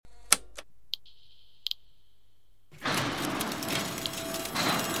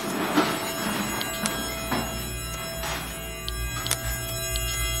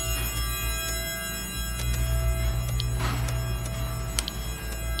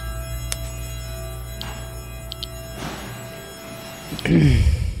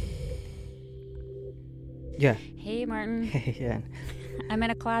Yeah. Hey, Martin. Hey, yeah. I'm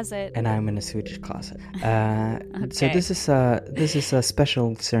in a closet. And I'm in a Swedish closet. Okay. So this is a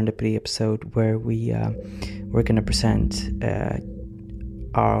special Serendipity episode where we're gonna present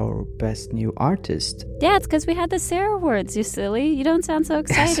our best new artist. Yeah, it's because we had the Sarah Awards, you silly. You don't sound so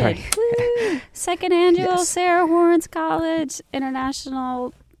excited. Sorry. Woo! Second annual Yes. Sarah Lawrence College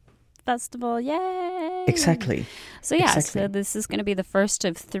International Festival. Yay! Exactly. So yeah, Exactly. so this is going to be the first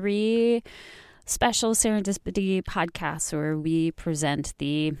of 3 special Serendipity podcasts where we present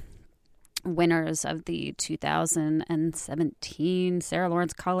the winners of the 2017 Sarah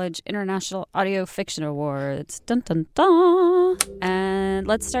Lawrence College International Audio Fiction Awards. Dun dun dun! And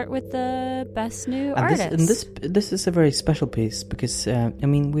let's start with the best new artist. This is a very special piece because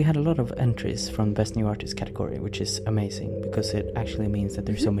we had a lot of entries from best new artist category, which is amazing because it actually means that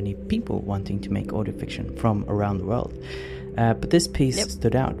there's so many people wanting to make audio fiction from around the world. But this piece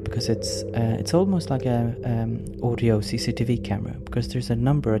stood out because it's almost like a audio CCTV camera, because there's a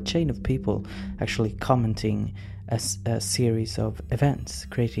chain of people actually commenting a series of events,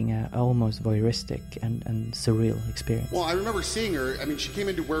 creating a almost voyeuristic and surreal experience. Well, I remember seeing her. I mean, she came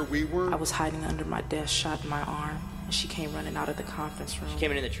into where we were. I was hiding under my desk, shot in my arm, and she came running out of the conference room. She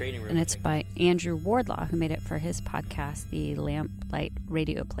came in the trading room. And it's by Andrew Wardlaw, who made it for his podcast, the Lamplight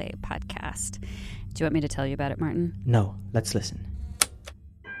Radio Play podcast. Do you want me to tell you about it, Martin? No, let's listen.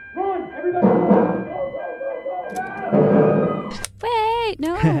 Run, everybody! Wait,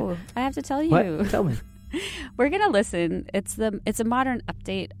 no. I have to tell you. What? Tell me. We're gonna listen. It's a modern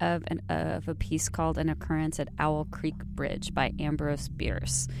update of a piece called "An Occurrence at Owl Creek Bridge" by Ambrose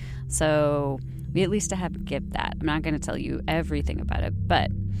Bierce. So we at least have to give that. I'm not going to tell you everything about it,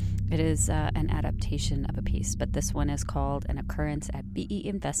 but it is an adaptation of a piece. But this one is called "An Occurrence at BE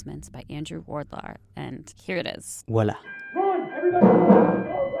Investments" by Andrew Wardlaw, and here it is. Voila. Run, everybody!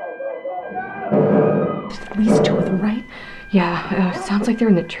 At least 2 of them, right? Yeah, sounds like they're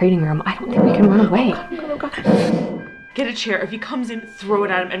in the trading room. I don't think we can run away. Oh, God. Get a chair. If he comes in, throw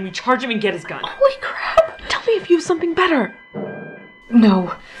it at him, and we charge him and get his gun. Holy crap! Tell me if you have something better.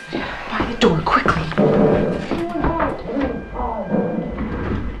 No. By the door, quickly.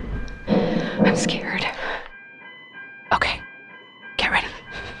 I'm scared. Okay. Get ready.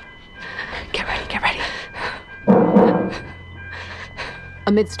 Get ready, get ready.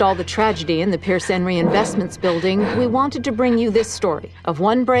 Amidst all the tragedy in the Pierce Henry Investments building, we wanted to bring you this story of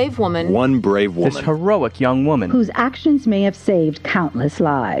one brave woman. One brave woman. This heroic young woman. Whose actions may have saved countless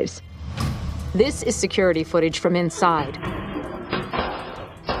lives. This is security footage from inside.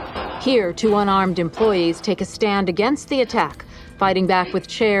 Here, 2 unarmed employees take a stand against the attack, fighting back with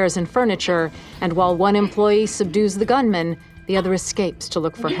chairs and furniture, and while one employee subdues the gunman, the other escapes to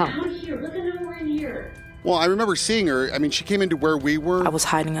look for help. Well, I remember seeing her. I mean, she came into where we were. I was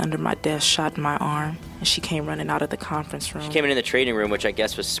hiding under my desk, shot in my arm, and she came running out of the conference room. She came in the trading room, which I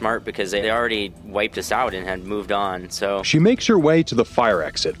guess was smart because they already wiped us out and had moved on, so... She makes her way to the fire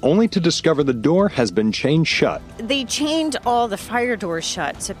exit, only to discover the door has been chained shut. They chained all the fire doors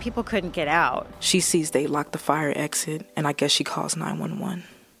shut so people couldn't get out. She sees they locked the fire exit, and I guess she calls 911.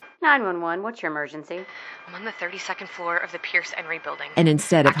 911, what's your emergency? I'm on the 32nd floor of the Pierce Henry building. And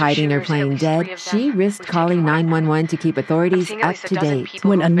instead of After hiding or shooters, playing at least dead, 3 of she them, risked we've calling taken one of them. 911 to keep authorities Seeing at up least a to dozen date.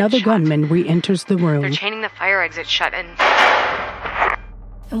 people When who have been another shot. gunman re-enters the room. They're chaining the fire exit shut and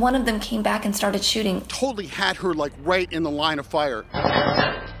one of them came back and started shooting. Totally had her, like, right in the line of fire.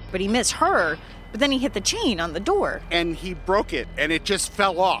 But he missed her, but then he hit the chain on the door. And he broke it, and it just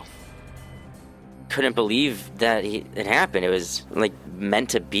fell off. Couldn't believe that it happened. It was, like, meant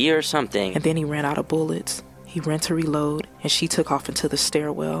to be or something. And then he ran out of bullets. He ran to reload, and she took off into the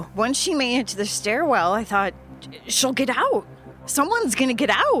stairwell. Once she made it to the stairwell, I thought, she'll get out. Someone's gonna get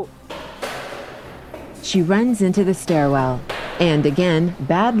out. She runs into the stairwell. And again,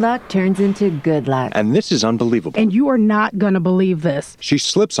 bad luck turns into good luck. And this is unbelievable. And you are not gonna believe this. She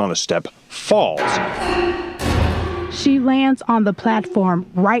slips on a step, falls. She lands on the platform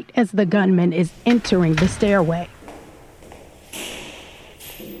right as the gunman is entering the stairway.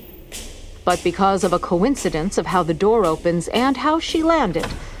 But because of a coincidence of how the door opens and how she landed,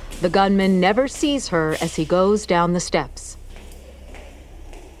 the gunman never sees her as he goes down the steps.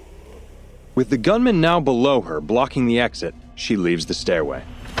 With the gunman now below her, blocking the exit, she leaves the stairway.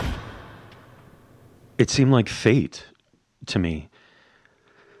 It seemed like fate to me.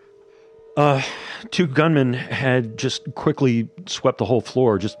 2 gunmen had just quickly swept the whole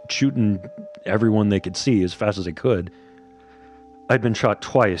floor, just shooting everyone they could see as fast as they could. I'd been shot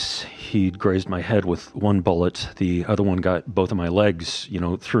twice. He'd grazed my head with 1 bullet. The other one got both of my legs,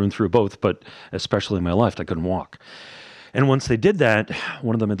 through and through both, but especially my left. I couldn't walk. And once they did that,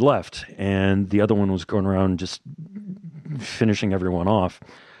 one of them had left, and the other one was going around just finishing everyone off.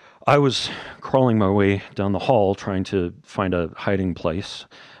 I was crawling my way down the hall trying to find a hiding place.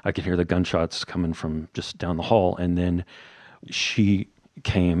 I could hear the gunshots coming from just down the hall, and then she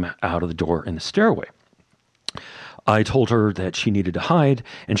came out of the door in the stairway. I told her that she needed to hide,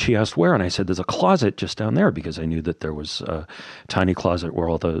 and she asked where, and I said, there's a closet just down there, because I knew that there was a tiny closet where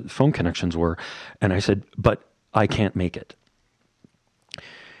all the phone connections were. And I said, but I can't make it.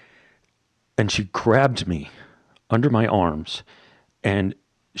 And she grabbed me under my arms, and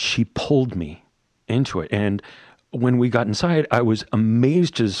she pulled me into it. And when we got inside, I was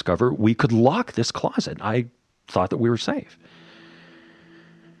amazed to discover we could lock this closet. I thought that we were safe.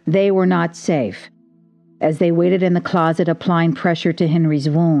 They were not safe. As they waited in the closet applying pressure to Henry's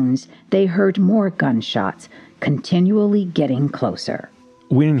wounds, they heard more gunshots, continually getting closer.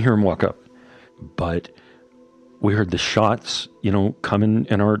 We didn't hear him walk up, but we heard the shots, coming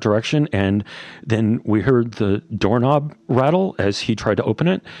in our direction, and then we heard the doorknob rattle as he tried to open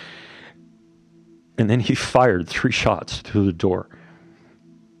it, and then he fired 3 shots through the door.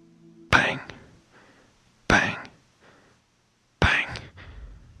 Bang, bang, bang.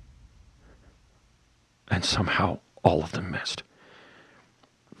 And somehow all of them missed.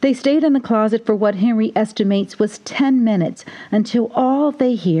 They stayed in the closet for what Henry estimates was 10 minutes until all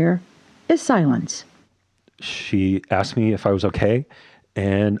they hear is silence. She asked me if I was okay,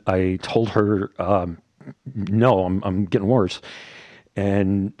 and I told her, no, I'm getting worse.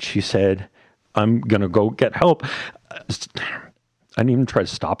 And she said, I'm going to go get help. I didn't even try to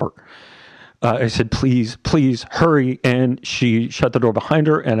stop her. I said, please, hurry. And she shut the door behind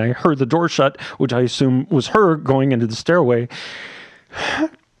her, and I heard the door shut, which I assume was her going into the stairway.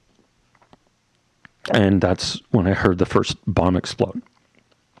 And that's when I heard the first bomb explode.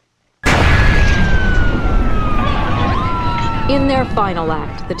 In their final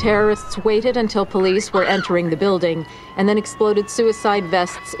act, the terrorists waited until police were entering the building and then exploded suicide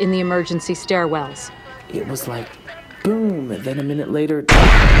vests in the emergency stairwells. It was like, boom, and then a minute later,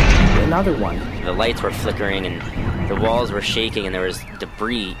 another one. The lights were flickering and the walls were shaking and there was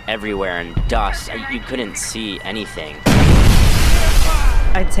debris everywhere and dust. You couldn't see anything.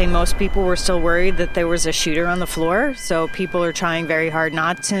 I'd say most people were still worried that there was a shooter on the floor, so people are trying very hard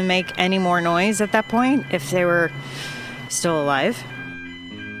not to make any more noise at that point if they were still alive.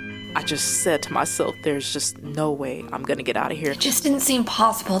 I just said to myself, there's just no way I'm going to get out of here. It just didn't seem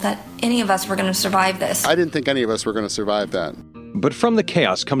possible that any of us were going to survive this. I didn't think any of us were going to survive that. But from the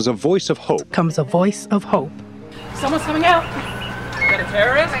chaos comes a voice of hope. Comes a voice of hope. Someone's coming out. Is that a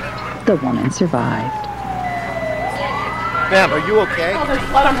terrorist? The woman survived. Ma'am, are you okay? Oh, there's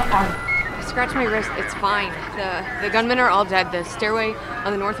blood on her arm. I scratched my wrist. It's fine. The gunmen are all dead. The stairway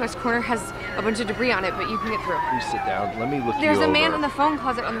on the northwest corner has a bunch of debris on it, but you can get through. Please sit down. Let me look you over. There's a man in the phone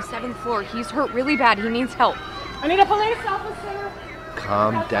closet on the 7th floor. He's hurt really bad. He needs help. I need a police officer.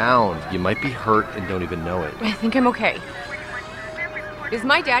 Calm down. You might be hurt and don't even know it. I think I'm okay. Is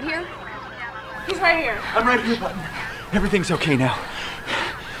my dad here? He's right here. I'm right here, Button. Everything's okay now.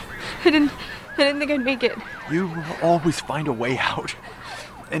 I didn't think I'd make it. You will always find a way out.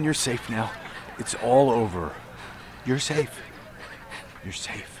 And you're safe now. It's all over. You're safe. You're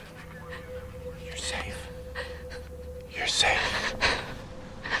safe. You're safe. You're safe.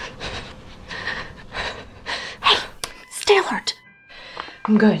 Hey, stay alert.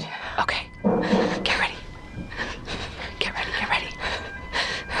 I'm good. Okay, get ready. Get ready, get ready.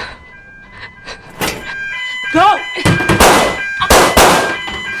 Go!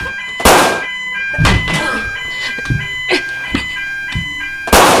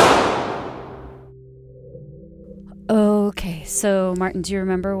 Okay, so Martin, do you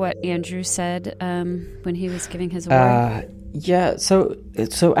remember what Andrew said when he was giving his award? Yeah, so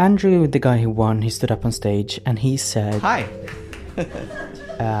Andrew, the guy who won, he stood up on stage and he said... Hi.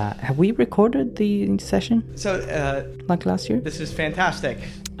 Have we recorded the session? So, like last year? This is fantastic.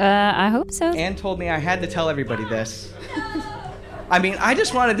 I hope so. Anne told me I had to tell everybody this. I mean, I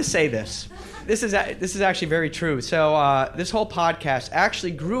just wanted to say this. This is actually very true. So this whole podcast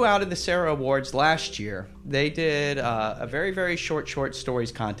actually grew out of the Sarah Awards last year. They did a very, very short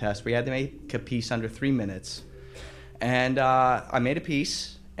stories contest. We had to make a piece under 3 minutes. And I made a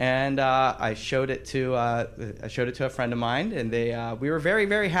piece, and I showed it to a friend of mine, and we were very,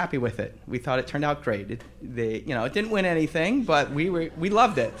 very happy with it. We thought it turned out great. It didn't win anything, but we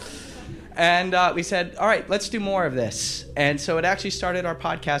loved it. And we said, all right, let's do more of this. And so it actually started our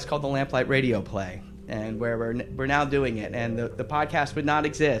podcast called the Lamplight Radio Play, and where we're now doing it. And the podcast would not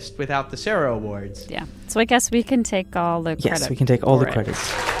exist without the Sarah Awards. Yeah. So I guess we can take all the credit. Yes, we can take all the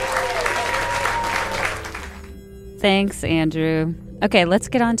credits. Thanks, Andrew. Okay, let's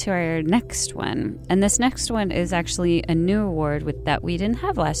get on to our next one. And this next one is actually a new award that we didn't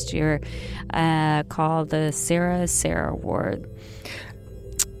have last year, called the Sarah Award.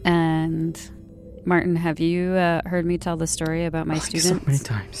 And Martin, have you heard me tell the story about my students? So many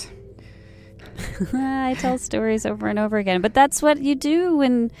times. I tell stories over and over again, but that's what you do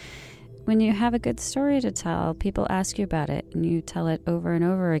when you have a good story to tell. People ask you about it, and you tell it over and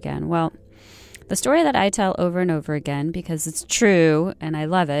over again. Well, the story that I tell over and over again, because it's true and I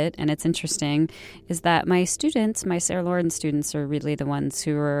love it and it's interesting, is that my students, my Sarah Lawrence students, are really the ones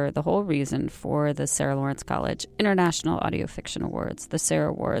who are the whole reason for the Sarah Lawrence College International Audio Fiction Awards, the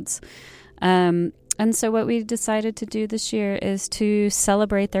Sarah Awards. And so what we decided to do this year is to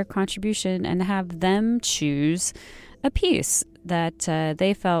celebrate their contribution and have them choose a piece that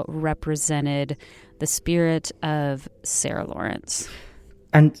they felt represented the spirit of Sarah Lawrence.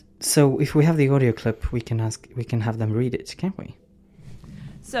 And so if we have the audio clip, we can have them read it, can't we?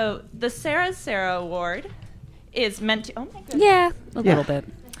 So the Sarah Award is meant to... Oh my goodness. Yeah, a little bit.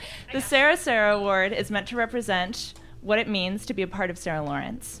 The Sarah Award is meant to represent what it means to be a part of Sarah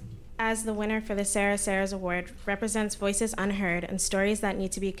Lawrence. As the winner for the Sarah's Award represents voices unheard and stories that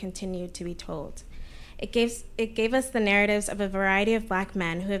need to be continued to be told. It gave us the narratives of a variety of Black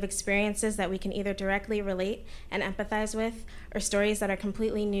men who have experiences that we can either directly relate and empathize with, or stories that are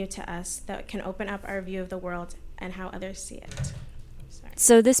completely new to us that can open up our view of the world and how others see it.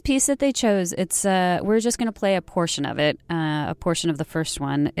 So this piece that they chose, it's we're just going to play a portion of it, a portion of the first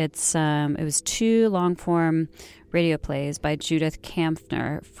one. It was 2 long-form radio plays by Judith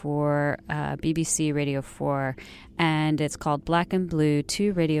Kampfner for BBC Radio 4, and it's called Black and Blue,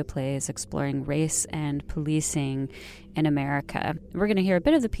 2 radio plays exploring race and policing in America. We're going to hear a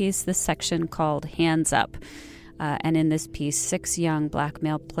bit of the piece, this section called Hands Up. And in this piece, 6 young Black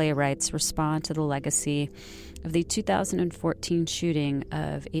male playwrights respond to the legacy of the 2014 shooting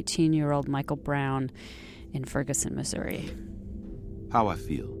of 18-year-old Michael Brown in Ferguson, Missouri. How I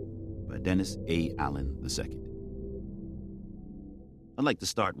Feel by Dennis A. Allen II. I'd like to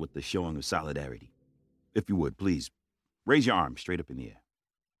start with the showing of solidarity. If you would, please, raise your arms straight up in the air.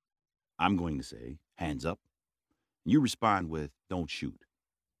 I'm going to say, hands up. You respond with, don't shoot.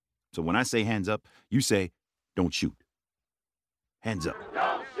 So when I say hands up, you say, don't shoot. Hands up.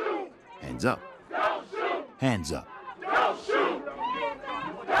 Don't shoot. Hands up. Don't shoot. Hands up. Don't shoot.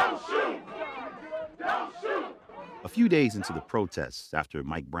 Don't shoot. Don't shoot. A few days into the protests after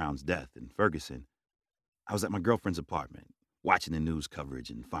Mike Brown's death in Ferguson, I was at my girlfriend's apartment, watching the news coverage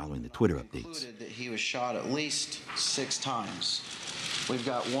and following the Twitter updates. That he was shot at least 6 times. We've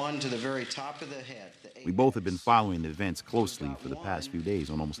got one to the very top of the head. We both have been following the events closely for the past few days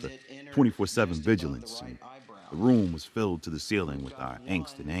on almost a 24/7 vigilance. And the room was filled to the ceiling with our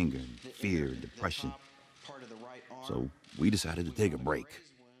angst and anger and fear and depression. So we decided to take a break,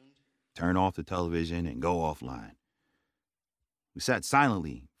 turn off the television and go offline. We sat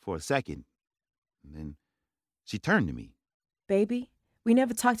silently for a second, and then she turned to me. Baby, we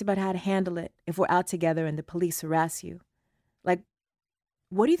never talked about how to handle it if we're out together and the police harass you. Like,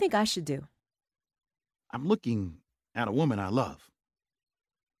 what do you think I should do? I'm looking at a woman I love.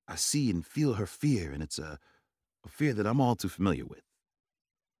 I see and feel her fear, and it's a fear that I'm all too familiar with.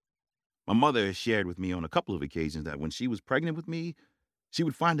 My mother has shared with me on a couple of occasions that when she was pregnant with me, she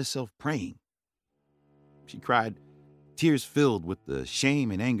would find herself praying. She cried, tears filled with the shame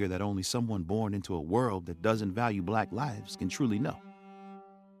and anger that only someone born into a world that doesn't value Black lives can truly know.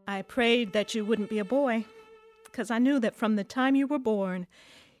 I prayed that you wouldn't be a boy, because I knew that from the time you were born,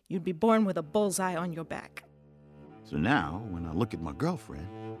 you'd be born with a bullseye on your back. So now, when I look at my girlfriend...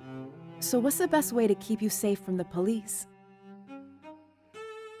 So what's the best way to keep you safe from the police?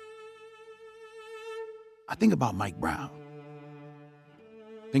 I think about Mike Brown.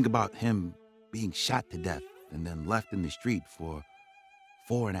 Think about him being shot to death and then left in the street for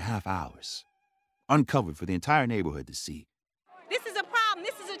 4.5 hours, uncovered for the entire neighborhood to see. This is a problem.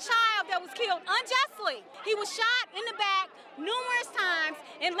 This is a child that was killed unjustly. He was shot in the back numerous times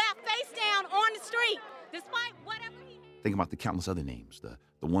and left face down on the street, despite whatever he... Think about the countless other names, the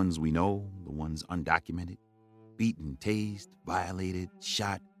ones we know, the ones undocumented, beaten, tased, violated,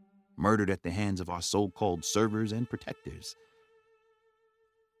 shot, murdered at the hands of our so-called servers and protectors.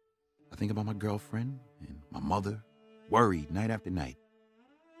 I think about my girlfriend and my mother, worried night after night,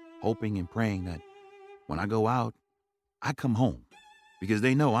 hoping and praying that when I go out, I come home, because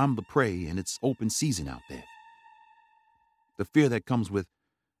they know I'm the prey and it's open season out there. The fear that comes with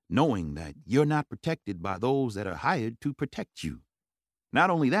knowing that you're not protected by those that are hired to protect you. Not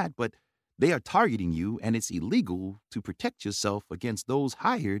only that, but they are targeting you, and it's illegal to protect yourself against those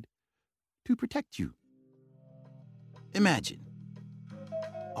hired to protect you. Imagine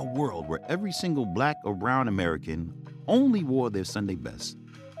a world where every single black or brown American only wore their Sunday best,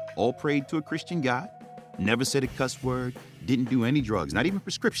 all prayed to a Christian God, never said a cuss word, didn't do any drugs, not even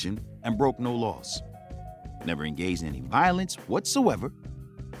prescription, and broke no laws. Never engaged in any violence whatsoever,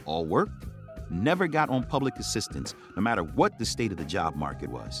 all worked, never got on public assistance, no matter what the state of the job market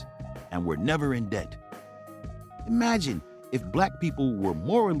was, and were never in debt. Imagine if black people were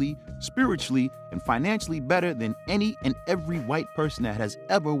morally, spiritually, and financially better than any and every white person that has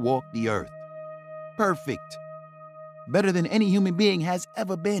ever walked the earth. Perfect. Better than any human being has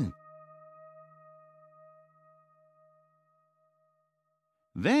ever been.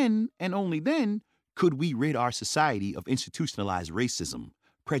 Then, and only then, could we rid our society of institutionalized racism,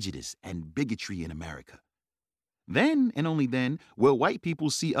 prejudice, and bigotry in America. Then, and only then, will white people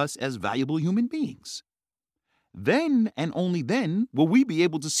see us as valuable human beings. Then, and only then, will we be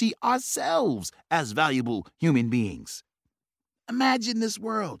able to see ourselves as valuable human beings. Imagine this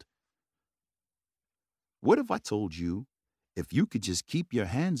world. What if I told you, if you could just keep your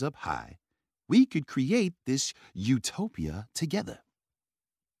hands up high, we could create this utopia together?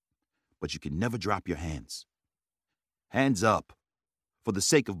 But you can never drop your hands. Hands up. For the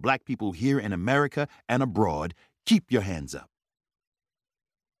sake of black people here in America and abroad, keep your hands up.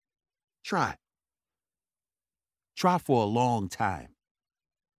 Try. Try for a long time.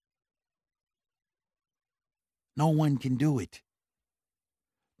 No one can do it.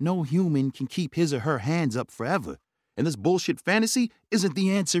 No human can keep his or her hands up forever, and this bullshit fantasy isn't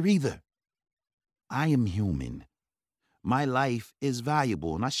the answer either. I am human. My life is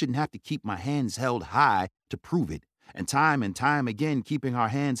valuable, and I shouldn't have to keep my hands held high to prove it. And time again, keeping our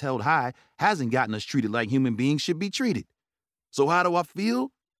hands held high hasn't gotten us treated like human beings should be treated. So how do I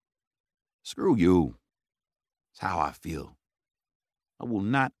feel? Screw you. It's how I feel. I will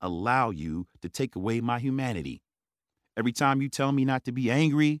not allow you to take away my humanity. Every time you tell me not to be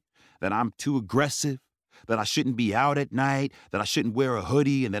angry, that I'm too aggressive, that I shouldn't be out at night, that I shouldn't wear a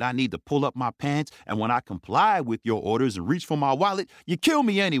hoodie, and that I need to pull up my pants, and when I comply with your orders and reach for my wallet, you kill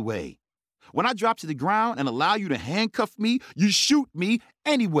me anyway. When I drop to the ground and allow you to handcuff me, you shoot me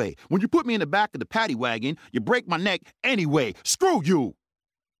anyway. When you put me in the back of the paddy wagon, you break my neck anyway. Screw you!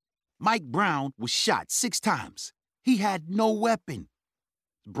 Mike Brown was shot 6 times. He had no weapon.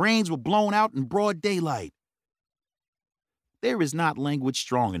 His brains were blown out in broad daylight. There is not language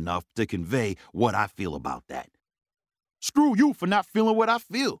strong enough to convey what I feel about that. Screw you for not feeling what I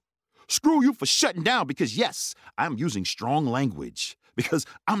feel. Screw you for shutting down because, yes, I'm using strong language because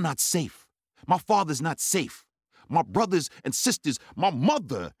I'm not safe. My father's not safe. My brothers and sisters, my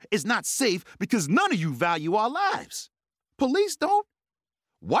mother is not safe because none of you value our lives. Police don't.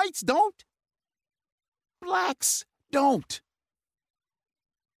 Whites don't. Blacks don't.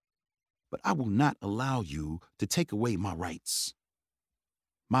 But I will not allow you to take away my rights,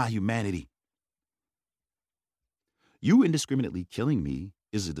 my humanity. You indiscriminately killing me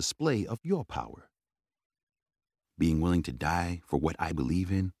is a display of your power. Being willing to die for what I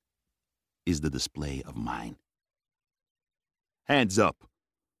believe in is the display of mine. Hands up.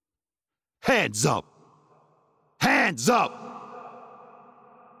 Hands up. Hands up.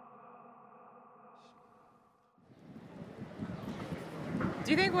 Do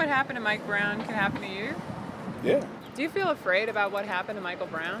you think what happened to Mike Brown can happen to you? Yeah. Do you feel afraid about what happened to Michael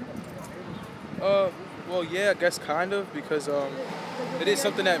Brown? Well, yeah, I guess kind of, because it is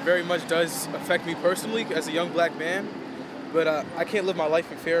something that very much does affect me personally as a young black man. But I can't live my life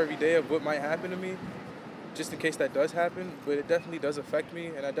in fear every day of what might happen to me, just in case that does happen. But it definitely does affect me,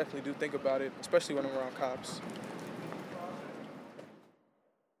 and I definitely do think about it, especially when I'm around cops.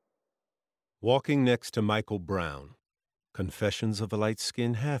 Walking Next to Michael Brown, Confessions of a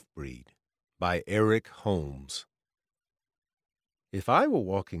Light-Skinned Half-Breed by Eric Holmes. If I were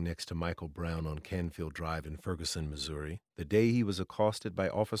walking next to Michael Brown on Canfield Drive in Ferguson, Missouri, the day he was accosted by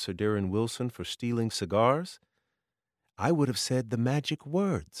Officer Darren Wilson for stealing cigars, I would have said the magic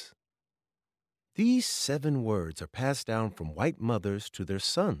words. These 7 words are passed down from white mothers to their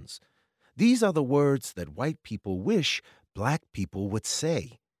sons. These are the words that white people wish black people would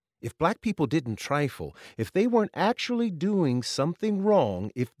say. If black people didn't trifle, if they weren't actually doing something wrong,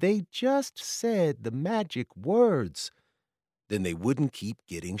 if they just said the magic words, then they wouldn't keep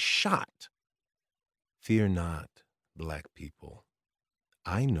getting shot. Fear not, black people.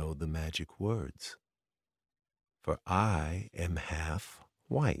 I know the magic words, for I am half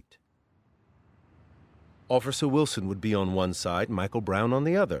white. Officer Wilson would be on one side, Michael Brown on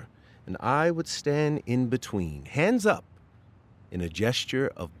the other, and I would stand in between, hands up, in a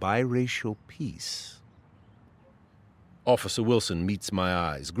gesture of biracial peace. Officer Wilson meets my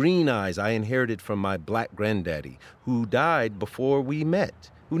eyes, green eyes I inherited from my black granddaddy, who died before we met,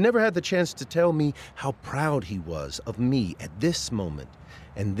 who never had the chance to tell me how proud he was of me at this moment.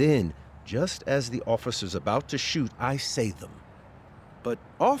 And then, just as the officer's about to shoot, I say them. But,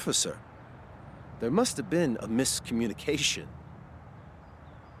 officer, there must have been a miscommunication.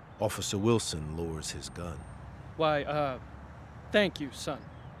 Officer Wilson lowers his gun. Why, thank you, son.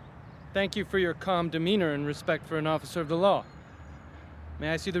 Thank you for your calm demeanor and respect for an officer of the law.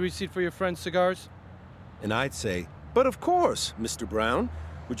 May I see the receipt for your friend's cigars? And I'd say, but of course, Mr. Brown.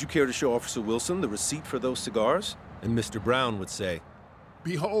 Would you care to show Officer Wilson the receipt for those cigars? And Mr. Brown would say,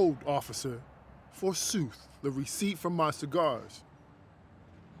 Behold, officer, forsooth, the receipt from my cigars.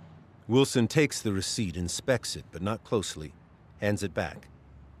 Wilson takes the receipt, inspects it, but not closely, hands it back.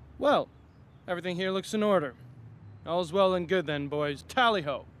 Well, everything here looks in order. All's well and good then, boys.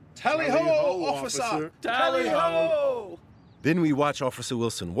 Tally-ho! Tally-ho, officer! Tally-ho! Then we watch Officer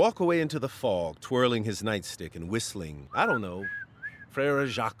Wilson walk away into the fog, twirling his nightstick and whistling, I don't know, Frere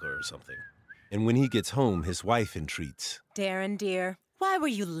Jacques or something. And when he gets home, his wife entreats. Darren, dear, why were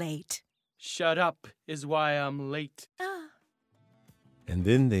you late? Shut up is why I'm late. And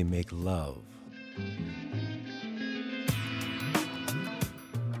then they make love.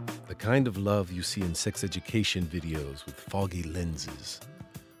 The kind of love you see in sex education videos with foggy lenses.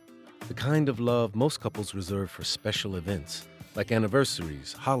 The kind of love most couples reserve for special events, like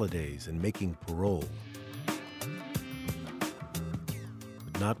anniversaries, holidays, and making parole.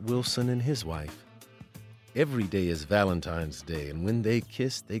 But not Wilson and his wife. Every day is Valentine's Day, and when they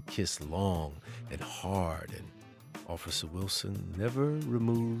kiss long and hard, and Officer Wilson never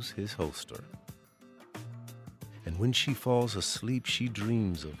removes his holster. And when she falls asleep, she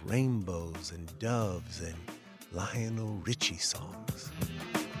dreams of rainbows and doves and Lionel Richie songs.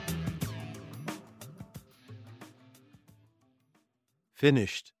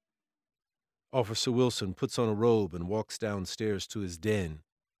 Finished. Officer Wilson puts on a robe and walks downstairs to his den,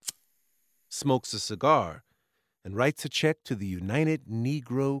 smokes a cigar, and writes a check to the United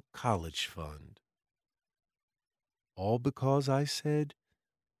Negro College Fund. All because I said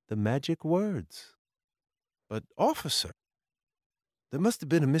the magic words. But, officer, there must have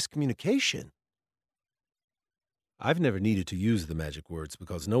been a miscommunication. I've never needed to use the magic words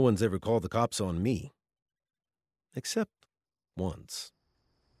because no one's ever called the cops on me. Except once.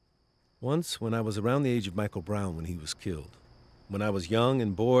 Once when I was around the age of Michael Brown when he was killed. When I was young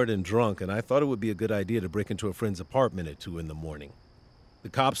and bored and drunk, and I thought it would be a good idea to break into a friend's apartment at 2 a.m. The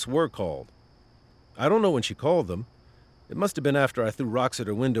cops were called. I don't know when she called them. It must have been after I threw rocks at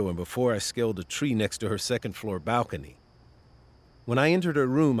her window and before I scaled a tree next to her second-floor balcony. When I entered her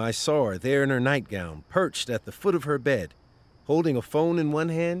room, I saw her there in her nightgown, perched at the foot of her bed, holding a phone in one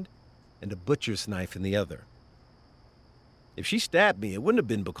hand and a butcher's knife in the other. If she stabbed me, it wouldn't have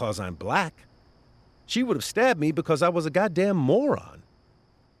been because I'm black. She would have stabbed me because I was a goddamn moron.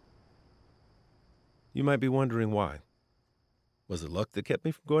 You might be wondering why. Was it luck that kept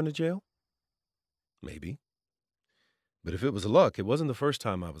me from going to jail? Maybe. But if it was luck, it wasn't the first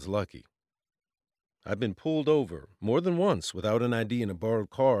time I was lucky. I've been pulled over more than once without an ID in a borrowed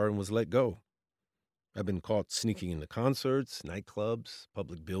car and was let go. I've been caught sneaking into concerts, nightclubs,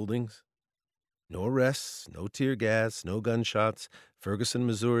 public buildings. No arrests, no tear gas, no gunshots. Ferguson,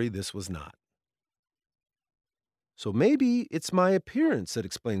 Missouri, this was not. So maybe it's my appearance that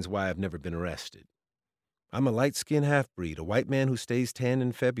explains why I've never been arrested. I'm a light-skinned half-breed, a white man who stays tan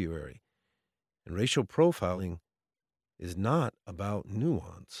in February. And racial profiling is not about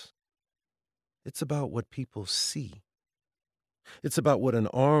nuance. It's about what people see. It's about what an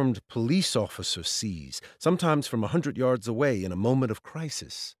armed police officer sees, sometimes from 100 yards away in a moment of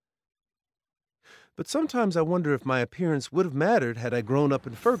crisis. But sometimes I wonder if my appearance would have mattered had I grown up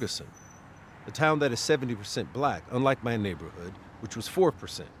in Ferguson, a town that is 70% black, unlike my neighborhood, which was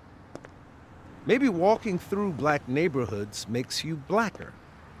 4%. Maybe walking through black neighborhoods makes you blacker.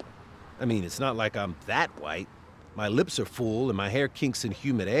 I mean, it's not like I'm that white. My lips are full and my hair kinks in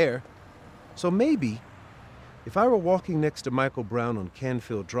humid air. So maybe, if I were walking next to Michael Brown on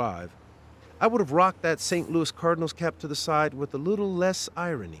Canfield Drive, I would have rocked that St. Louis Cardinals cap to the side with a little less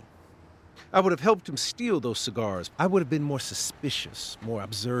irony. I would have helped him steal those cigars. I would have been more suspicious, more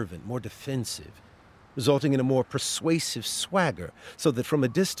observant, more defensive, resulting in a more persuasive swagger, so that from a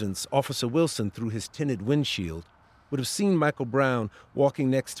distance, Officer Wilson, through his tinted windshield, would have seen Michael Brown walking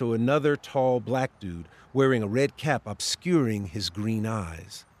next to another tall black dude wearing a red cap obscuring his green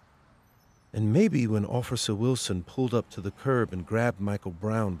eyes. And maybe when Officer Wilson pulled up to the curb and grabbed Michael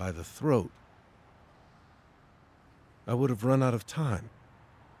Brown by the throat, I would have run out of time.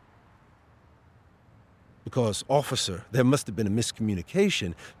 Because, officer, there must have been a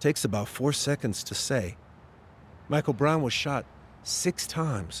miscommunication. Takes about 4 seconds to say. Michael Brown was shot 6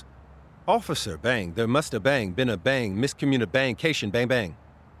 times. Officer, bang, there must have been a bang, miscommunication, bang, bang.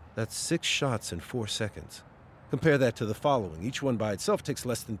 That's 6 shots in 4 seconds. Compare that to the following. Each one by itself takes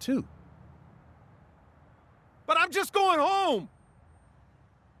less than 2. But I'm just going home.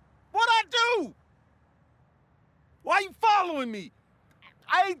 What'd I do? Why are you following me?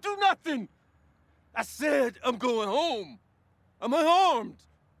 I ain't do nothing. I said I'm going home. I'm unarmed.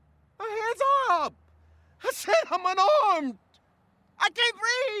 My hands are up. I said I'm unarmed. I can't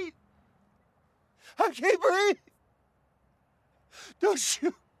breathe. I can't breathe. Don't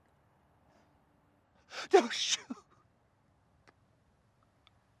shoot. Don't shoot.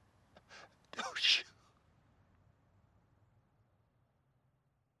 Don't shoot.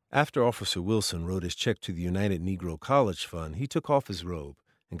 After Officer Wilson wrote his check to the United Negro College Fund, he took off his robe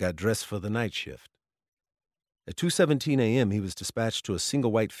and got dressed for the night shift. At 2:17 a.m., he was dispatched to a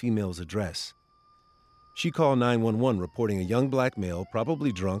single white female's address. She called 911 reporting a young black male,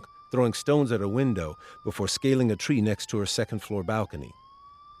 probably drunk, throwing stones at her window before scaling a tree next to her second-floor balcony.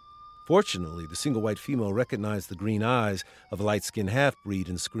 Fortunately, the single white female recognized the green eyes of a light-skinned half-breed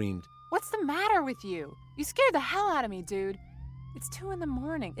and screamed, "What's the matter with you? You scared the hell out of me, dude. It's 2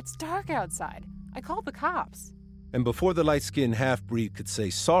 a.m. It's dark outside. I called the cops." And before the light-skinned half-breed could say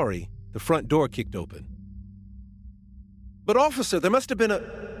sorry, the front door kicked open. "But officer, there must have been a..."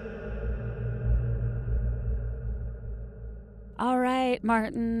 All right,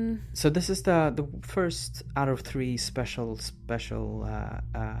 Martin. So this is the first out of 3 special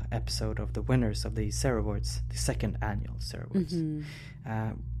episode of the winners of the Sarah Awards, the second annual Sarah Awards.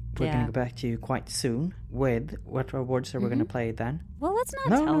 Mm-hmm. We're going to go back to you quite soon with what awards are we going to play then? Well, let's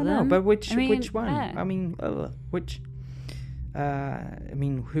not tell them. No, but which one? Yeah. I mean,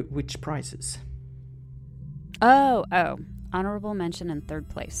 which prizes? Oh, honorable mention in 3rd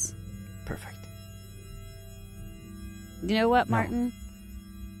place. Perfect. You know what, Martin?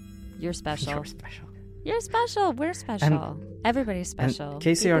 You're special. You're special. You're special. We're special. Everybody's special. And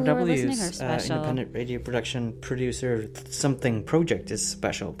KCRW's special. independent radio production producer something project is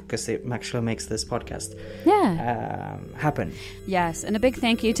special because it actually makes this podcast happen. Yes, and a big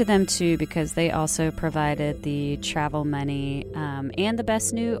thank you to them too because they also provided the travel money and the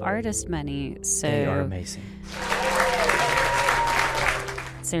best new artist money. So they are amazing.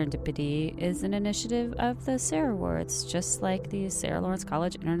 Serendipity is an initiative of the Sarah Awards, just like the Sarah Lawrence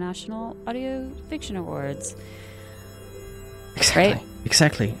College International Audio Fiction Awards. Exactly. Right?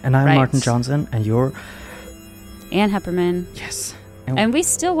 Exactly. And I'm Martin Johnson, and you're Ann Hepperman. Yes. And we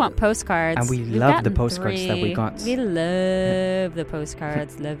still want postcards. And we love the postcards that we got. We love the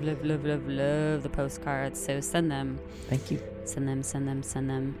postcards. Love the postcards. So send them. Thank you. Send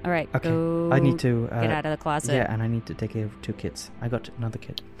them. All right. Okay. Go I need to get out of the closet. Yeah, and I need to take care of 2 kids. I got another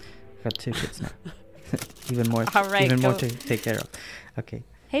kid. I got 2 kids now. Even more. All right. Even more to take care of. Okay.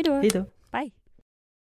 Hey, Dor. Hey, Dor. Bye.